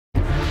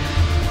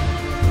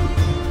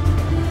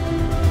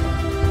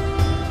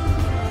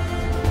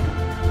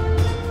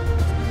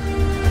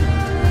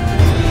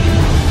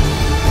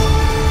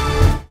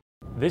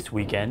This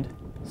weekend,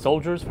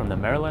 soldiers from the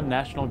Maryland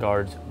National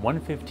Guard's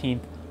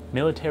 115th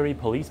Military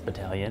Police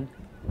Battalion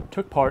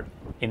took part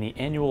in the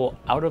annual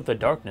Out of the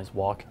Darkness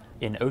Walk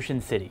in Ocean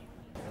City.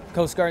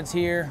 Coast Guard's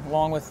here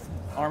along with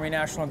Army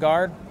National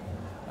Guard.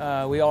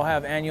 We all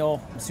have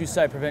annual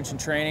suicide prevention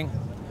training,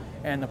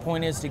 and the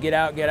point is to get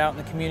out in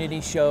the community,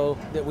 show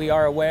that we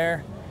are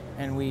aware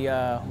and we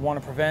want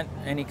to prevent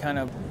any kind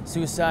of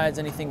suicides,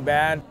 anything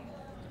bad.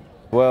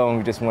 Well,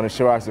 we just want to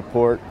show our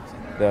support,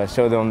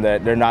 show them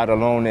that they're not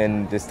alone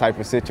in this type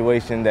of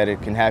situation, that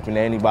it can happen to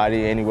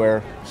anybody,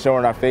 anywhere.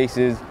 Showing our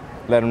faces,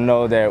 let them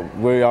know that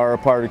we are a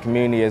part of the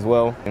community as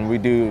well, and we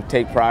do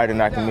take pride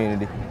in our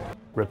community.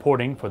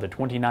 Reporting for the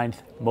 29th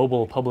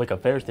Mobile Public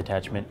Affairs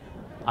Detachment,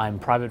 I'm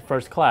Private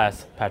First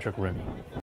Class Patrick Rooney.